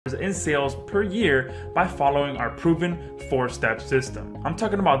in sales per year by following our proven 4-step system. I'm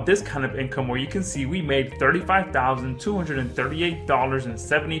talking about this kind of income where you can see we made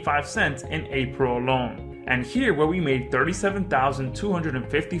 $35,238.75 in April alone. And here where we made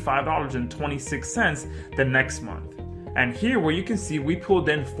 $37,255.26 the next month. And here where you can see we pulled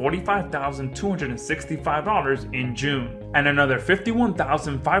in $45,265 in June. And another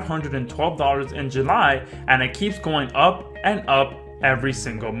 $51,512 in July, and it keeps going up and up every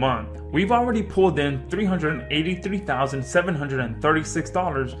single month. We've already pulled in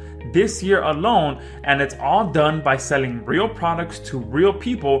 $383,736 this year alone, and it's all done by selling real products to real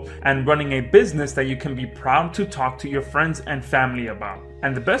people and running a business that you can be proud to talk to your friends and family about.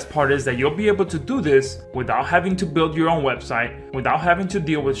 And the best part is that you'll be able to do this without having to build your own website, without having to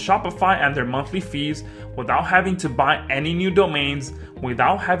deal with Shopify and their monthly fees, without having to buy any new domains,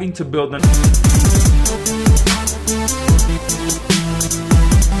 without having to build them.